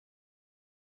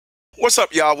What's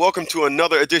up, y'all? Welcome to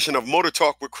another edition of Motor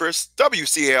Talk with Chris,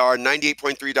 WCAR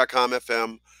 98.3.com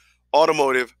FM,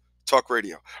 Automotive Talk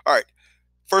Radio. All right,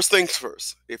 first things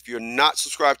first. If you're not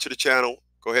subscribed to the channel,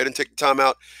 go ahead and take the time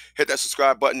out, hit that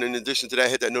subscribe button. In addition to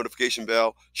that, hit that notification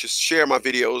bell. Just share my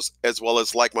videos as well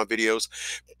as like my videos.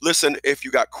 Listen, if you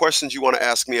got questions you want to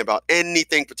ask me about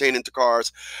anything pertaining to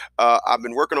cars, I've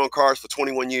been working on cars for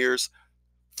 21 years,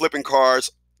 flipping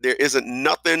cars. There isn't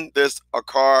nothing, there's a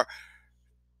car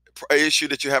issue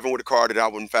that you're having with a car that I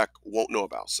in fact won't know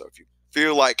about. So if you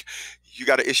feel like you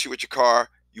got an issue with your car,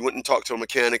 you wouldn't talk to a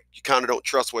mechanic, you kind of don't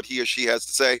trust what he or she has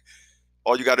to say,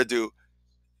 all you got to do,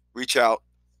 reach out,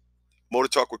 Motor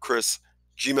Talk with Chris,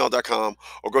 gmail.com,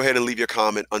 or go ahead and leave your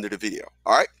comment under the video.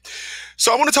 All right.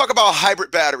 So I want to talk about hybrid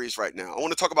batteries right now. I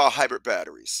want to talk about hybrid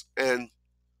batteries. And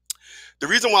the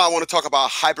reason why I want to talk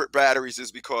about hybrid batteries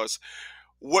is because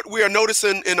what we are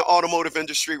noticing in the automotive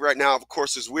industry right now, of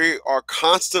course, is we are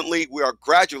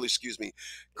gradually,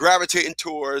 gravitating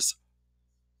towards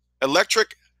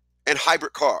electric and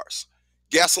hybrid cars.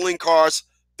 Gasoline cars,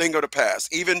 thing of the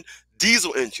past. Even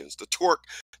diesel engines, the torque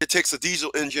it takes a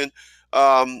diesel engine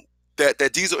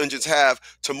that diesel engines have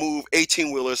to move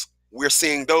 18-wheelers, we're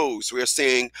seeing those. We're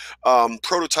seeing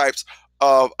prototypes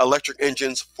of electric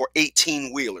engines for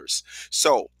 18-wheelers.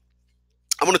 So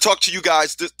I want to talk to you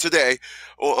guys today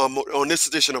on this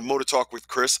edition of Motor Talk with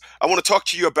Chris. I want to talk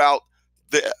to you about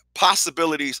the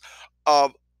possibilities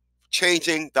of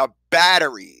changing the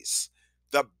batteries.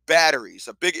 The batteries.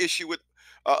 A big issue with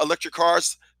electric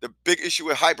cars, the big issue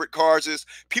with hybrid cars is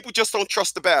people just don't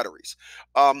trust the batteries.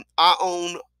 I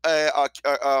own a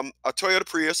Toyota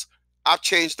Prius. I've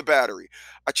changed the battery.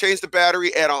 I changed the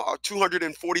battery at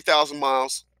 240,000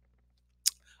 miles.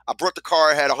 I brought the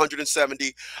car, I had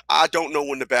 170. I don't know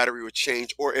when the battery would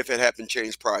change or if it had been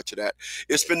changed prior to that.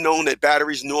 It's been known that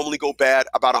batteries normally go bad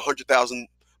about 100,000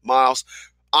 miles.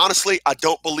 Honestly, I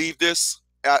don't believe this.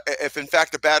 If in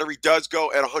fact the battery does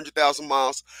go at 100,000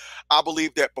 miles, I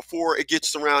believe that before it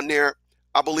gets around there,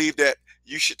 I believe that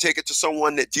you should take it to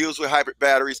someone that deals with hybrid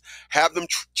batteries, have them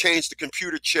change the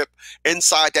computer chip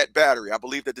inside that battery. I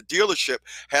believe that the dealership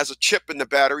has a chip in the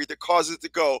battery that causes it to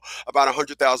go about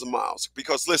 100,000 miles.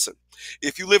 Because listen,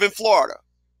 if you live in Florida,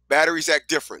 batteries act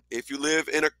different. If you live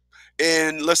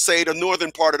in let's say the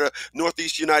northern part of the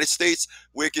Northeast United States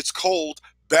where it gets cold,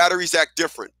 batteries act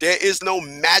different. There is no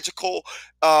magical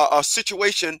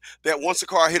situation that once a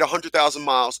car hit 100,000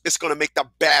 miles, it's going to make the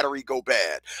battery go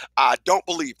bad. I don't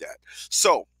believe that.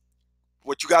 So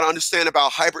what you got to understand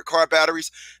about hybrid car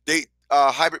batteries,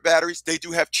 hybrid batteries, they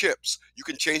do have chips. You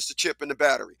can change the chip in the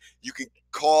battery. You can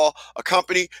call a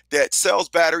company that sells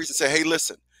batteries and say, hey,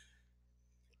 listen,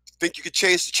 think you could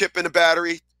change the chip in the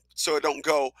battery so it don't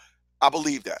go? I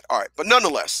believe that. All right. But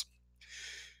nonetheless,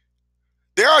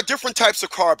 there are different types of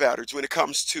car batteries when it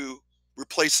comes to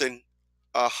replacing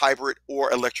hybrid or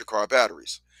electric car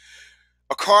batteries.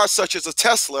 A car such as a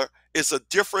Tesla is a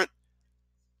different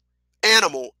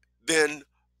animal than,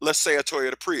 let's say, a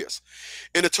Toyota Prius.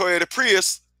 In a Toyota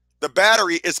Prius, the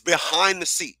battery is behind the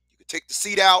seat. You can take the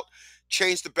seat out,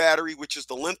 change the battery, which is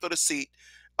the length of the seat.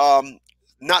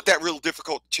 Not that real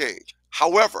difficult to change.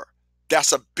 However,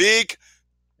 that's a big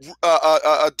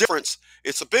difference.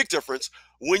 It's a big difference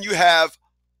when you have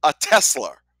a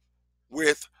Tesla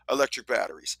with electric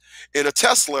batteries. In a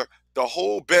Tesla, the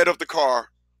whole bed of the car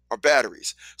are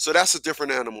batteries. So that's a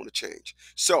different animal to change.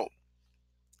 So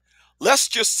let's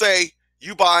just say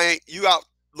you out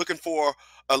looking for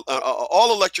an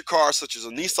all electric car such as a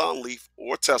Nissan Leaf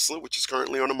or Tesla, which is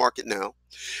currently on the market now,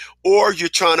 or you're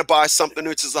trying to buy something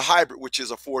which is a hybrid, which is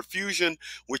a Ford Fusion,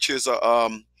 which is a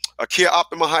Kia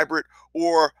Optima hybrid,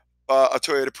 or a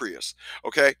Toyota Prius.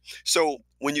 Okay, so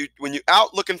when you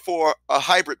out looking for a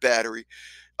hybrid battery,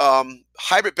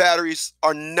 hybrid batteries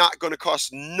are not going to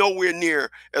cost nowhere near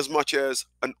as much as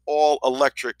an all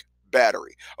electric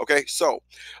battery. Okay, so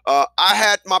I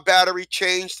had my battery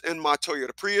changed in my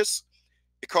Toyota Prius.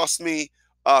 It cost me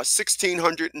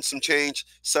 $1,600 and some change,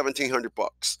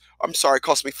 $1,700. I'm sorry, it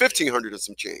cost me $1,500 and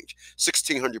some change,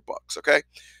 $1,600. Okay,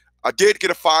 I did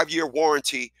get a 5-year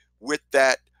warranty with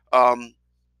that.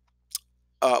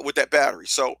 With that battery.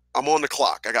 So I'm on the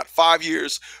clock. I got 5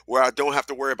 years where I don't have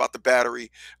to worry about the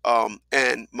battery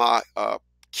and my my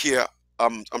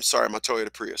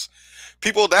Toyota Prius.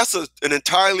 People, that's an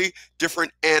entirely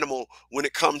different animal when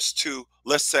it comes to,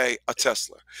 let's say, a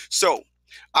Tesla. So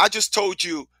I just told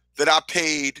you that I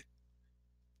paid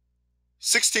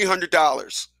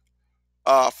 $1,600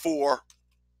 for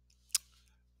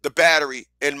the battery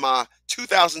in my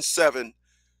 2007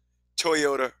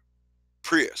 Toyota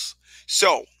Prius.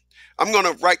 So I'm going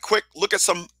to right quick look at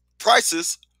some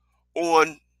prices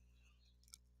on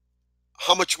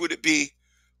how much would it be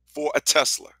for a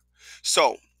Tesla?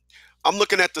 So I'm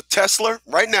looking at the Tesla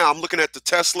right now. I'm looking at the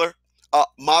Tesla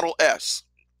Model S.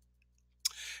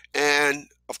 And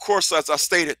of course, as I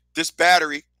stated, this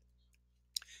battery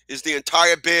is the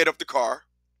entire bed of the car.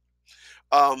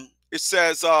 It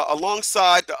says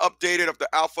alongside the updated of the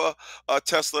Alpha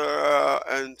Tesla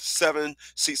and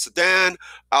 7-seat sedan,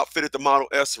 outfitted the Model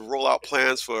S and rollout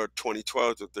plans for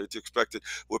 2012 that they expected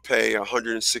would pay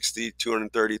 160,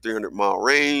 230, 300-mile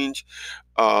range.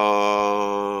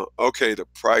 Okay, the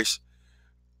price.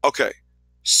 Okay,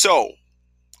 so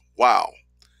wow.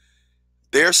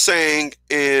 They're saying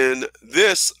in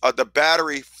this, the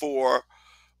battery for,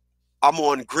 I'm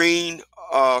on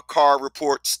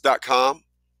greencarreports.com.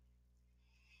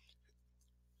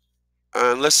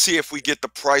 And let's see if we get the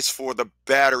price for the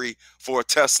battery for a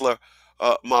Tesla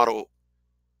Model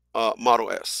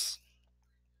S.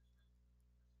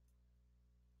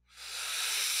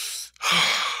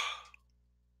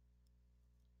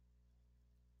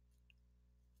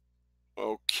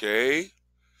 Okay.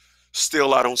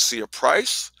 Still, I don't see a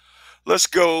price. Let's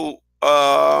go.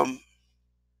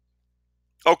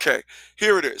 Okay,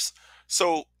 here it is.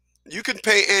 So you can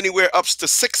pay anywhere up to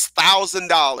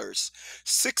 $6,000.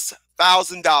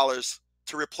 $6,000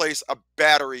 to replace a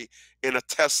battery in a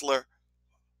Tesla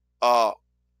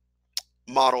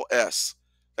Model S.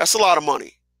 That's a lot of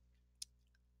money.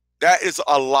 That is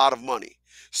a lot of money.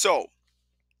 So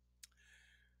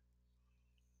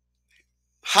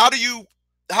how do you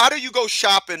go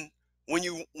shopping when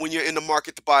you're in the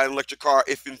market to buy an electric car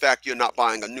if in fact you're not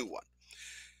buying a new one?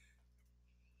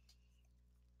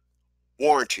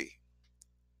 Warranty.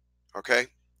 Okay?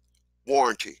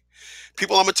 Warranty.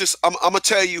 People, I'm gonna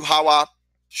tell you how I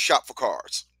shop for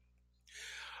cars.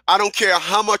 I don't care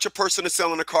how much a person is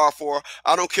selling a car for.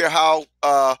 I don't care how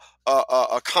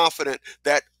confident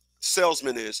that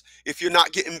salesman is. If you're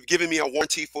not giving me a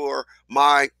warranty for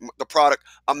the product,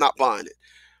 I'm not buying it.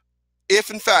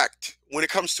 If in fact, when it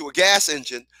comes to a gas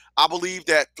engine, I believe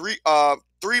that 3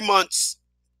 months,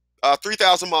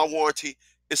 3,000-mile warranty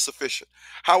is sufficient.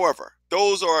 However,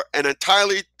 those are an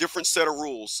entirely different set of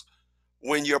rules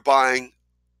when you're buying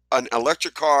an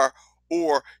electric car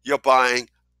or you're buying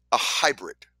a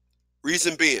hybrid.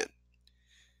 Reason being,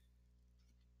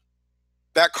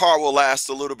 that car will last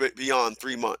a little bit beyond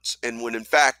 3 months. And when in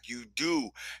fact you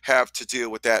do have to deal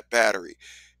with that battery,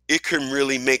 it can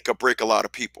really make or break a lot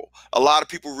of people. A lot of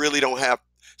people really don't have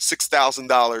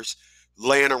 $6,000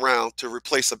 laying around to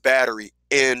replace a battery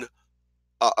in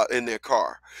their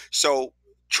car. So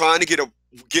trying to get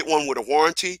one with a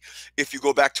warranty, if you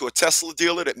go back to a Tesla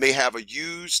dealer that may have a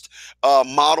used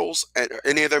models, and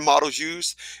any of their models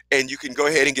used, and you can go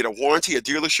ahead and get a warranty, a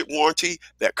dealership warranty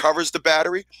that covers the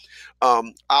battery.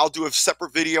 I'll do a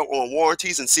separate video on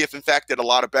warranties and see if in fact that a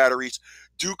lot of batteries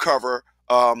do cover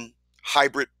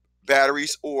hybrid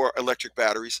batteries or electric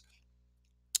batteries.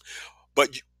 But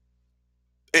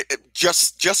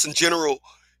just in general,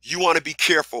 you want to be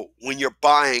careful when you're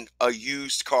buying a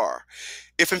used car.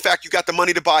 If in fact you got the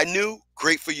money to buy new,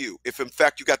 great for you. If in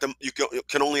fact you can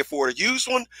only afford a used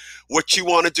one, what you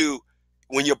want to do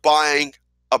when you're buying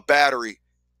a battery,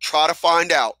 try to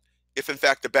find out if in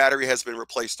fact the battery has been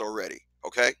replaced already.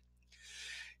 Okay,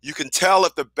 you can tell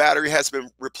if the battery has been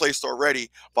replaced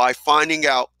already by finding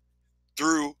out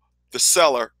through the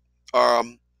seller.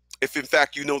 If in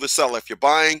fact you know the seller, if you're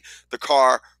buying the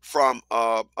car from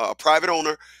a private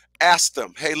owner, ask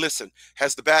them, hey, listen,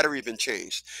 has the battery been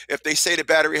changed? If they say the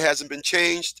battery hasn't been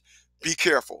changed, be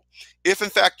careful. If in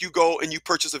fact you go and you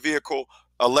purchase a vehicle,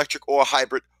 electric or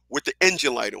hybrid, with the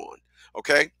engine light on,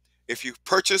 okay? If you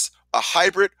purchase a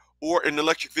hybrid or an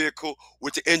electric vehicle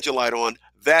with the engine light on,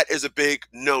 that is a big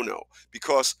no-no,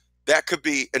 because that could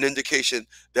be an indication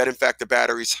that in fact the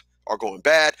batteries are going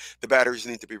bad, the batteries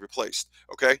need to be replaced.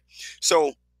 Okay,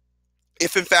 so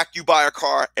if in fact you buy a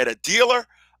car at a dealer,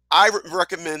 I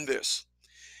recommend this.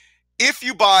 If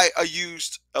you buy a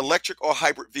used electric or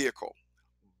hybrid vehicle,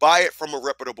 buy it from a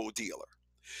reputable dealer.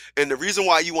 And the reason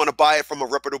why you want to buy it from a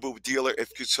reputable dealer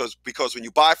is because when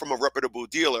you buy from a reputable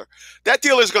dealer, that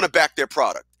dealer is going to back their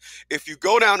product. If you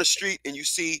go down the street and you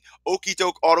see Okie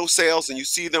Doke Auto Sales and you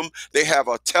see them, they have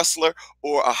a Tesla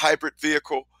or a hybrid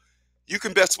vehicle, you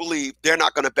can best believe they're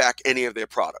not going to back any of their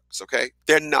products, okay?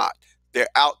 They're not. They're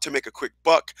out to make a quick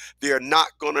buck. They're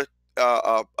not going to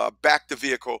back the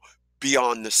vehicle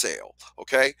beyond the sale,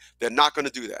 okay? They're not going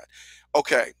to do that.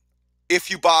 Okay, if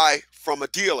you buy from a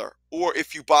dealer or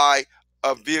if you buy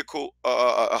a vehicle,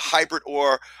 a hybrid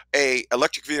or a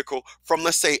electric vehicle from,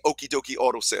 let's say, Okie Dokie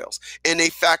Auto Sales, and in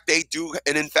fact they do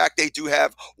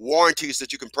have warranties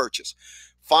that you can purchase.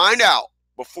 Find out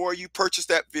before you purchase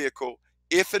that vehicle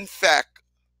if in fact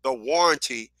the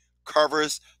warranty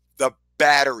covers the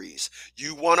batteries.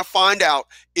 You want to find out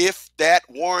if that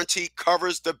warranty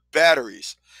covers the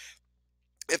batteries.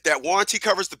 If that warranty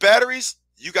covers the batteries,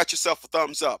 you got yourself a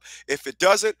thumbs up. If it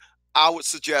doesn't, I would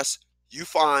suggest you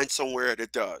find somewhere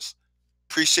that does.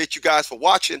 Appreciate you guys for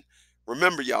watching.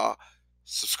 Remember, y'all,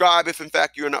 subscribe if in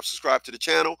fact you're not subscribed to the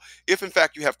channel. If in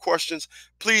fact you have questions,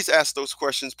 please ask those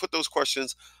questions. Put those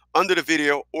questions under the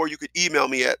video, or you could email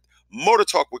me at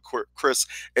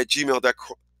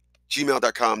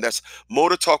motortalkwithchris@gmail.com. That's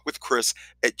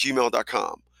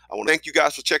motortalkwithchris@gmail.com. I want to thank you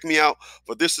guys for checking me out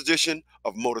for this edition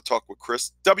of Motor Talk with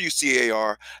Chris,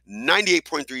 WCAR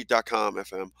 98.3.com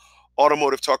FM,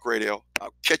 Automotive Talk Radio.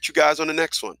 I'll catch you guys on the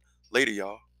next one. Later,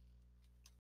 y'all.